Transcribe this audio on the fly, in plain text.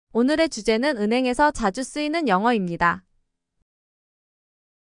오늘의 주제는 은행에서 자주 쓰이는 영어입니다.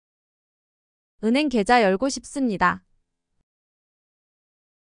 은행 계좌 열고 싶습니다.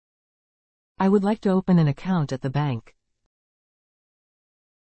 I would like to open an account at the bank.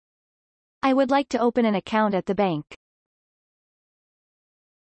 I would like to open an account at the bank.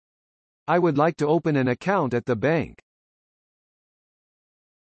 I would like to open an account at the bank.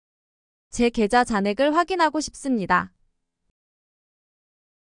 제 계좌 잔액을 확인하고 싶습니다.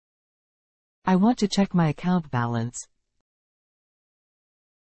 I want to check my account balance.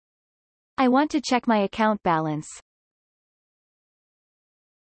 I want to check my account balance.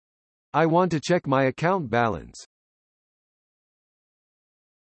 I want to check my account balance.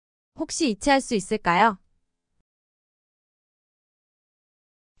 혹시 이체할 수 있을까요?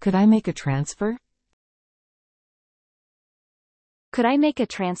 Could I make a transfer? Could I make a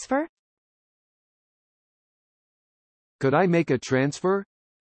transfer? Could I make a transfer?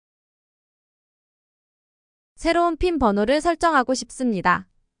 새로운 핀 번호를 설정하고 싶습니다.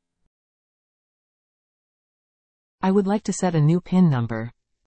 I would like to set a new PIN number.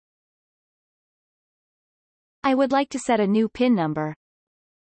 I would like to set a new PIN number.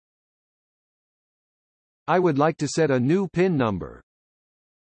 I would like to set a new PIN number.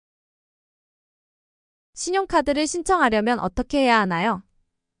 신용카드를 신청하려면 어떻게 해야 하나요?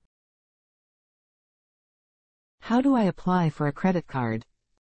 How do I apply for a credit card?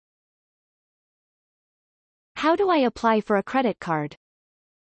 How do I apply for a credit card?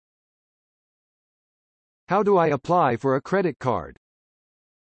 How do I apply for a credit card?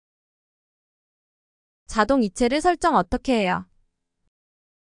 자동 이체를 설정 어떻게 해요?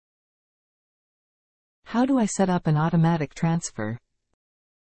 How do I set up an automatic transfer?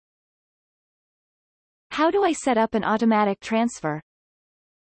 How do I set up an automatic transfer?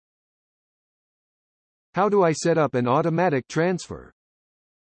 How do I set up an automatic transfer?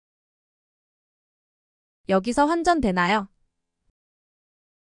 여기서 환전되나요?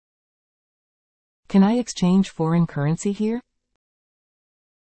 Can I exchange foreign currency here?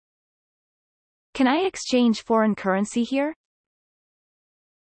 Can I exchange foreign currency here?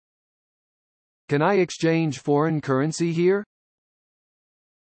 Can I exchange foreign currency here?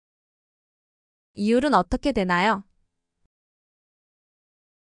 이율은 어떻게 되나요?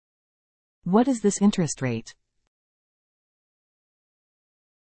 What is this interest rate?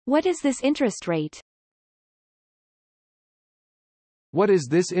 What is this interest rate? What is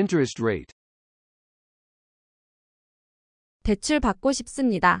this interest rate? 대출 받고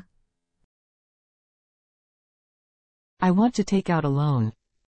싶습니다. I want to take out a loan.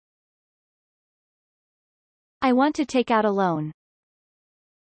 I want to take out a loan.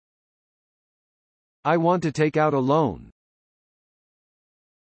 I want to take out a loan.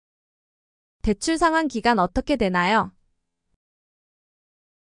 대출 상환 기간 어떻게 되나요?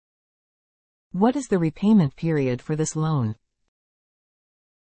 What is the repayment period for this loan?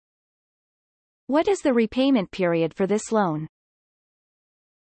 What is the repayment period for this loan?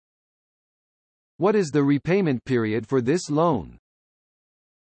 What is the repayment period for this loan?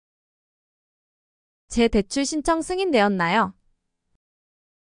 제 대출 신청 승인되었나요?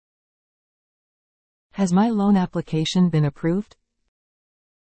 Has my loan application been approved?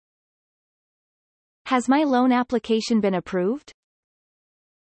 Has my loan application been approved?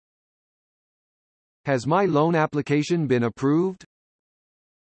 Has my loan application been approved?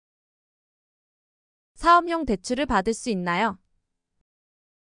 사업용 대출을 받을 수 있나요?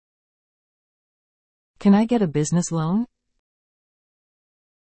 Can I get a business loan?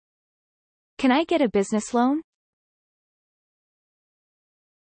 Can I get a business loan?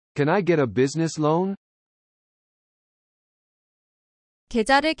 Can I get a business loan?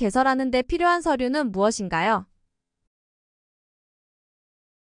 계좌를 개설하는 데 필요한 서류는 무엇인가요?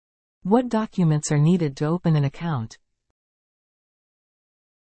 What documents are needed to open an account?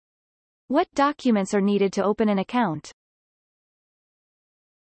 What documents are needed to open an account?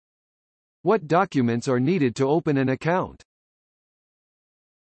 What documents are needed to open an account?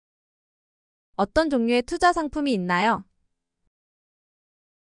 어떤 종류의 투자 상품이 있나요?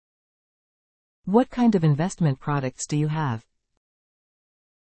 What kind of investment products do you have?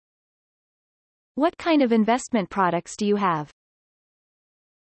 What kind of investment products do you have?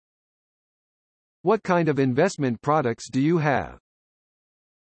 What kind of investment products do you have?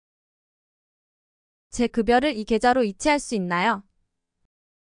 제 급여를 이 계좌로 이체할 수 있나요?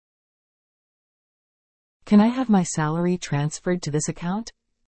 Can I have my salary transferred to this account?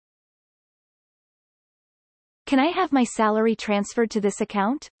 Can I have my salary transferred to this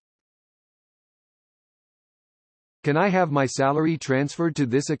account? Can I have my salary transferred to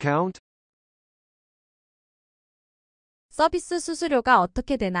this account? 서비스 수수료가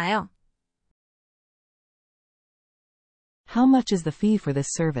어떻게 되나요? How much is the fee for this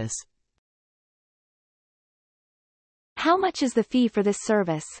service? How much is the fee for this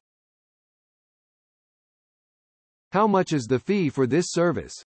service? How much is the fee for this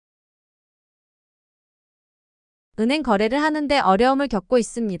service? 은행 거래를 하는데 어려움을 겪고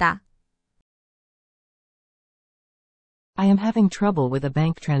있습니다. I am having trouble with a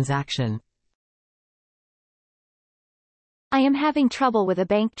bank transaction. I am having trouble with a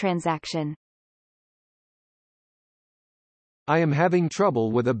bank transaction. I am having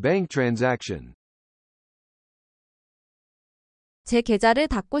trouble with a bank transaction. 제 계좌를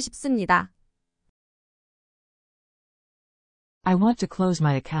닫고 싶습니다. I want to close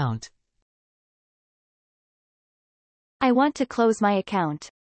my account. I want to close my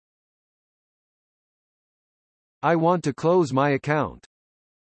account. I want to close my account.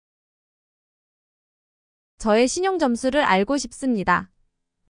 저의 신용 점수를 알고 싶습니다.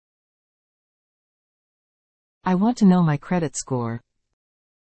 I want to know my credit score.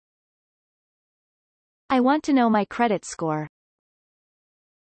 I want to know my credit score.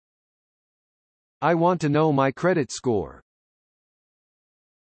 I want to know my credit score.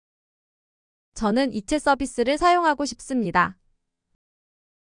 저는 이체 서비스를 사용하고 싶습니다.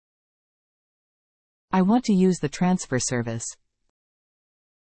 I want to use the transfer service.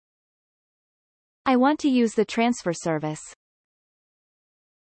 I want to use the transfer service.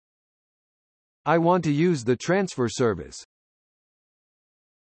 I want to use the transfer service.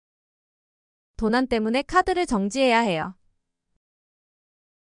 도난 때문에 카드를 정지해야 해요.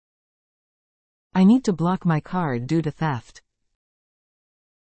 I need to block my card due to theft.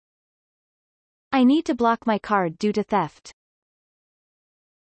 I need to block my card due to theft.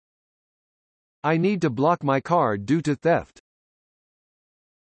 I need to block my card due to theft.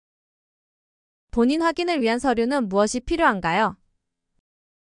 본인 확인을 위한 서류는 무엇이 필요한가요?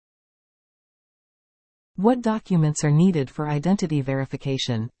 What documents are needed for identity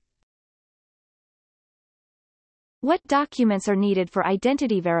verification? What documents are needed for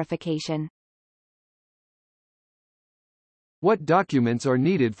identity verification? What documents are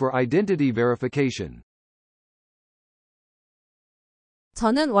needed for identity verification?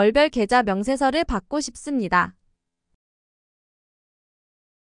 저는 월별 계좌 명세서를 받고 싶습니다.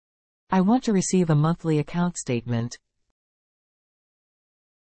 I want to receive a monthly account statement.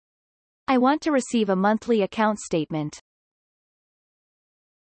 I want to receive a monthly account statement.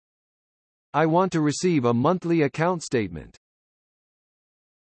 I want to receive a monthly account statement.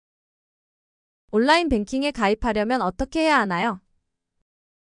 온라인 뱅킹에 가입하려면 어떻게 해야 하나요?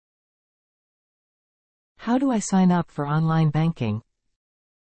 How do I sign up for online banking?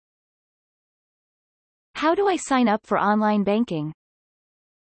 How do I sign up for online banking?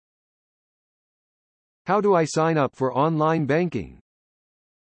 How do I sign up for online banking?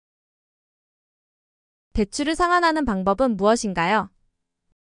 대출을 상환하는 방법은 무엇인가요?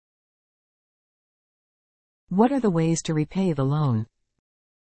 What are the ways to repay the loan?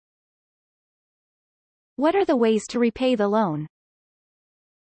 What are the ways to repay the loan?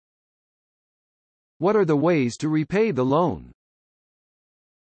 What are the ways to repay the loan?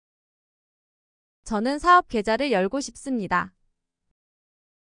 저는 사업 계좌를 열고 싶습니다.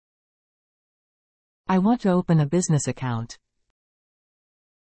 I want to open a business account.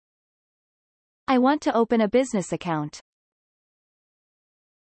 I want to open a business account.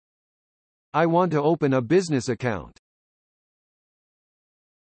 I want to open a business account.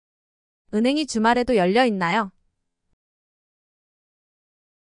 은행이 주말에도 열려 있나요?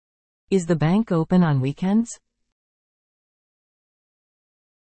 Is the bank open on weekends?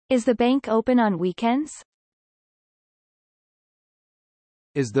 Is the bank open on weekends?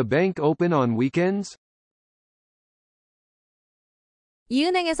 Is the bank open on weekends? 이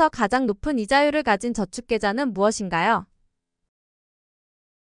은행에서 가장 높은 이자율을 가진 저축계좌는 무엇인가요?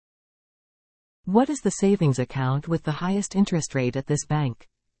 What is the savings account with the highest interest rate at this bank?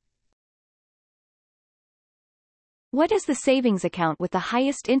 What is the savings account with the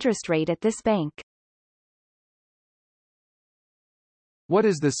highest interest rate at this bank? What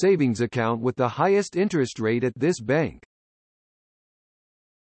is the savings account with the highest interest rate at this bank?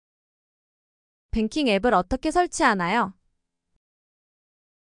 뱅킹 앱을 어떻게 설치하나요?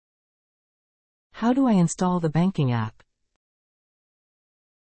 How do I install the banking app?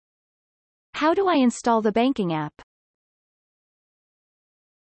 How do I install the banking app?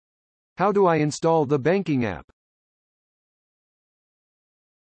 How do I install the banking app?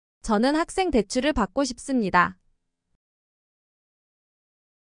 저는 학생 대출을 받고 싶습니다.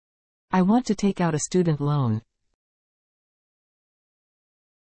 I want to take out a student loan.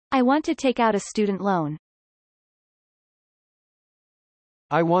 I want to take out a student loan.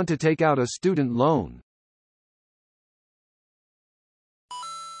 I want to take out a student loan.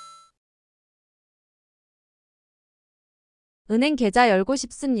 은행 계좌 열고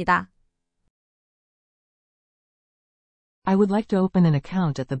싶습니다. I would like to open an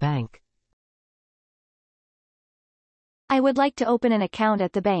account at the bank. I would like to open an account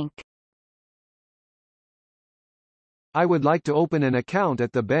at the bank. I would like to open an account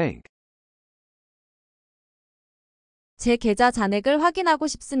at the bank. 제 계좌 잔액을 확인하고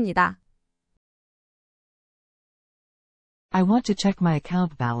싶습니다. I want to check my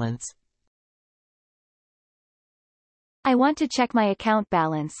account balance. I want to check my account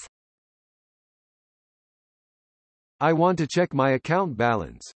balance. I want to check my account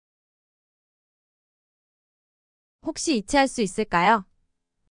balance. 혹시 이체할 수 있을까요?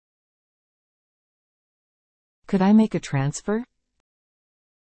 Could I make a transfer?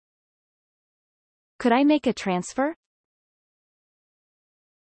 Could I make a transfer?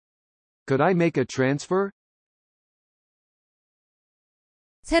 Could I make a transfer?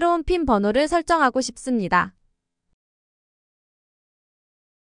 새로운 핀 번호를 설정하고 싶습니다.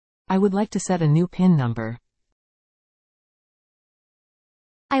 I would like to set a new PIN number.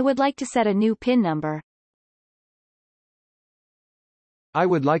 I would like to set a new PIN number. I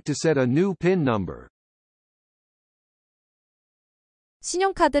would like to set a new PIN number.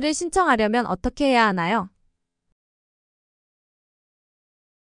 신용카드를 신청하려면 어떻게 해야 하나요?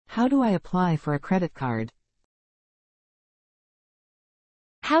 How do I apply for a credit card?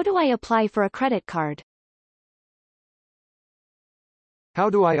 How do I apply for a credit card? How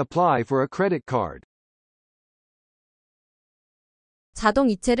do I apply for a credit card? 자동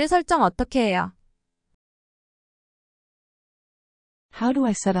이체를 설정 어떻게 해요? How do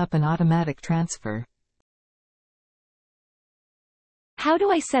I set up an automatic transfer? How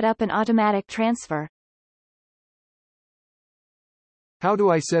do I set up an automatic transfer? How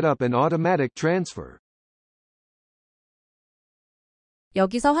do I set up an automatic transfer?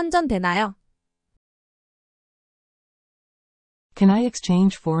 여기서 환전되나요? Can I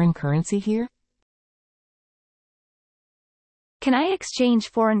exchange foreign currency here? Can I exchange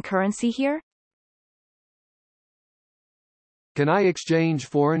foreign currency here? Can I exchange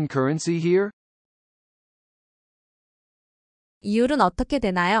foreign currency here? 이율은 어떻게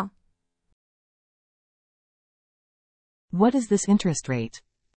되나요? What is this interest rate?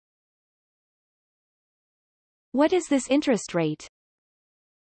 What is this interest rate?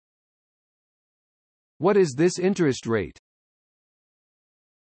 What is this interest rate?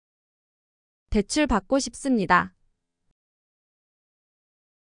 대출 받고 싶습니다.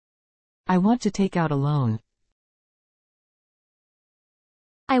 I want to take out a loan.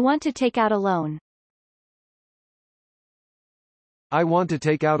 I want to take out a loan. I want to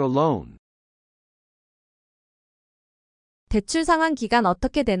take out a loan. 대출 상환 기간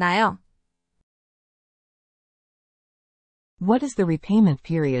어떻게 되나요? What is the repayment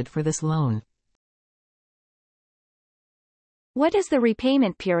period for this loan? What is the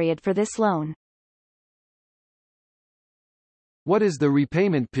repayment period for this loan? What is the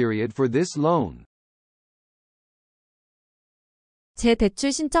repayment period for this loan? 제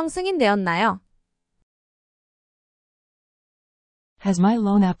대출 신청 승인되었나요? Has my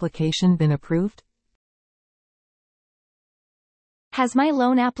loan application been approved? Has my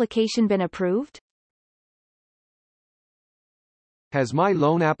loan application been approved? Has my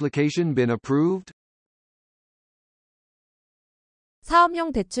loan application been approved?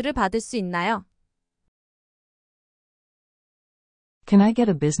 사업용 대출을 받을 수 있나요? Can I get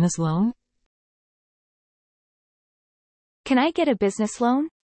a business loan? Can I get a business loan?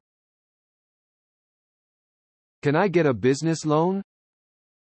 Can I get a business loan?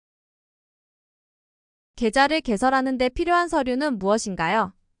 계좌를 개설하는 데 필요한 서류는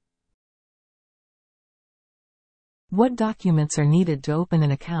무엇인가요? What documents are needed to open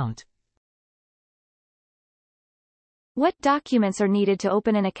an account? What documents are needed to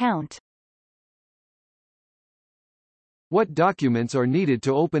open an account? What documents are needed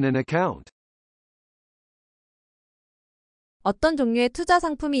to open an account? 어떤 종류의 투자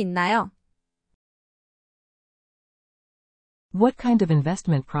상품이 있나요? What kind of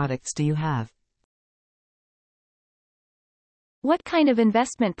investment products do you have? What kind of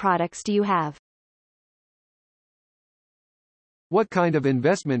investment products do you have? What kind of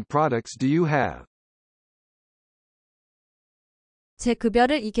investment products do you have? 제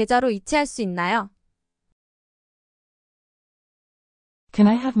급여를 이 계좌로 이체할 수 있나요? Can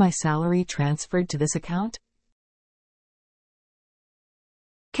I have my salary transferred to this account?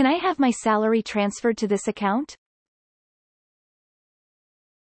 Can I have my salary transferred to this account?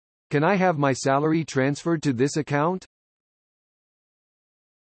 Can I have my salary transferred to this account?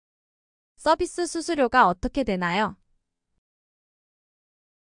 서비스 수수료가 어떻게 되나요?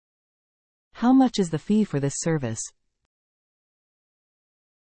 How much is the fee for this service?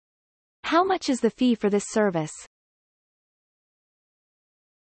 How much is the fee for this service?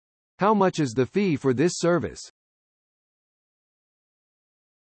 How much is the fee for this service?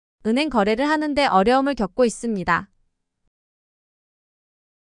 은행 거래를 하는데 어려움을 겪고 있습니다.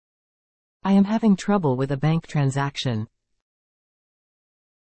 I am having trouble with a bank transaction.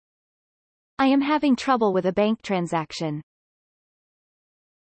 I am having trouble with a bank transaction.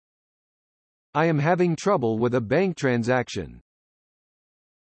 I am having trouble with a bank transaction.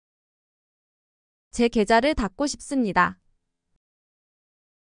 제 계좌를 닫고 싶습니다.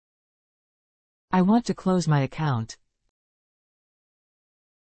 I want to close my account.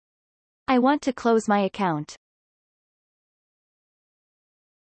 I want to close my account.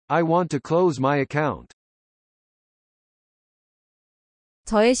 I want to close my account.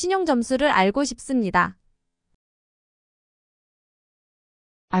 저의 신용 점수를 알고 싶습니다.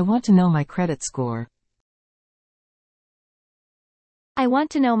 I want to know my credit score. I want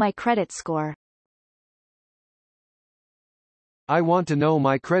to know my credit score. I want to know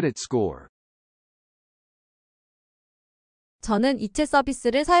my credit score. 저는 이체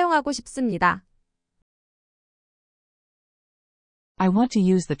서비스를 사용하고 싶습니다. I want to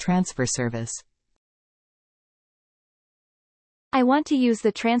use the transfer service. I want to use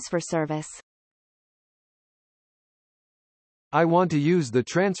the transfer service. I want to use the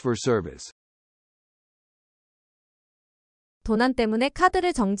transfer service. 도난 때문에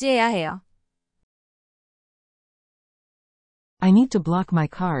카드를 정지해야 해요. I need to block my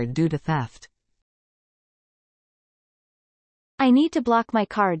card due to theft. I need to block my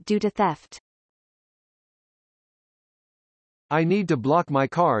card due to theft. I need to block my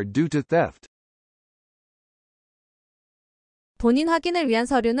card due to theft. 본인 확인을 위한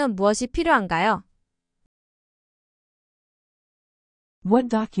서류는 무엇이 필요한가요? What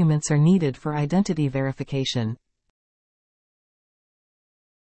documents are needed for identity verification?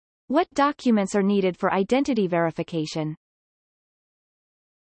 What documents are needed for identity verification?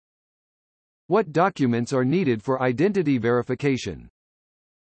 What documents are needed for identity verification?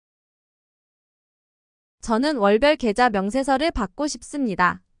 저는 월별 계좌 명세서를 받고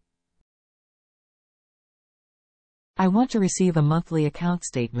싶습니다. I want to receive a monthly account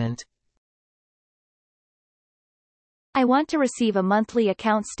statement. I want to receive a monthly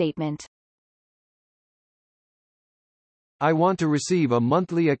account statement. I want to receive a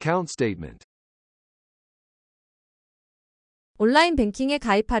monthly account statement. 온라인 뱅킹에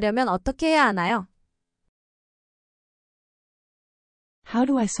가입하려면 어떻게 해야 하나요? How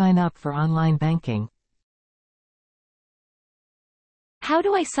do I sign up for online banking? How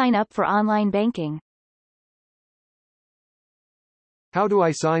do I sign up for online banking? How do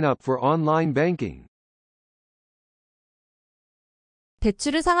I sign up for online banking?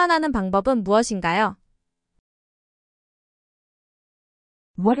 대출을 상환하는 방법은 무엇인가요?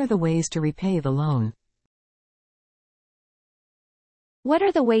 What are the ways to repay the loan? What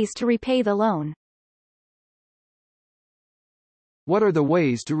are the ways to repay the loan? What are the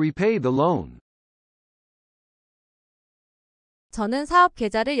ways to repay the loan? 저는 사업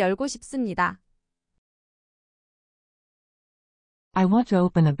계좌를 열고 싶습니다. I want to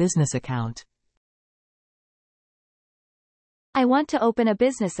open a business account. I want to open a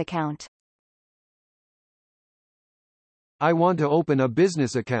business account. I want to open a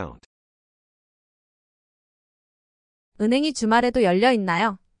business account. 은행이 주말에도 열려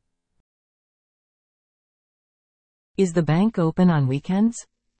있나요? Is the bank open on weekends?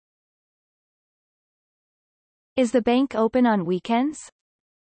 Is the bank open on weekends?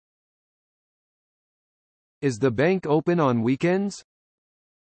 Is the bank open on weekends?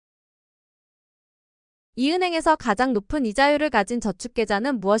 이 은행에서 가장 높은 이자율을 가진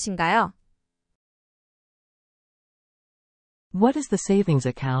저축계좌는 무엇인가요? What is the savings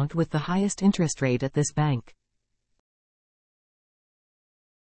account with the highest interest rate at this bank?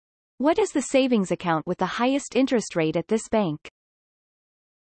 What is the savings account with the highest interest rate at this bank?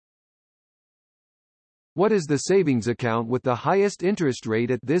 What is the savings account with the highest interest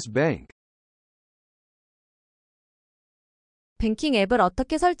rate at this bank? 뱅킹 앱을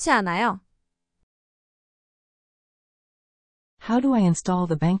어떻게 설치하나요? How do I install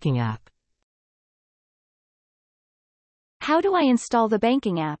the banking app? How do I install the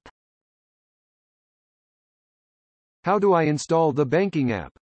banking app? How do I install the banking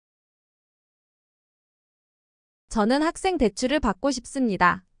app? 저는 학생 대출을 받고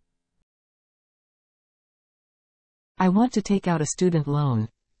싶습니다. I want to take out a student loan.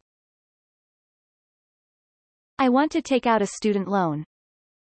 I want to take out a student loan.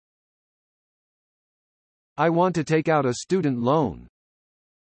 I want to take out a student loan.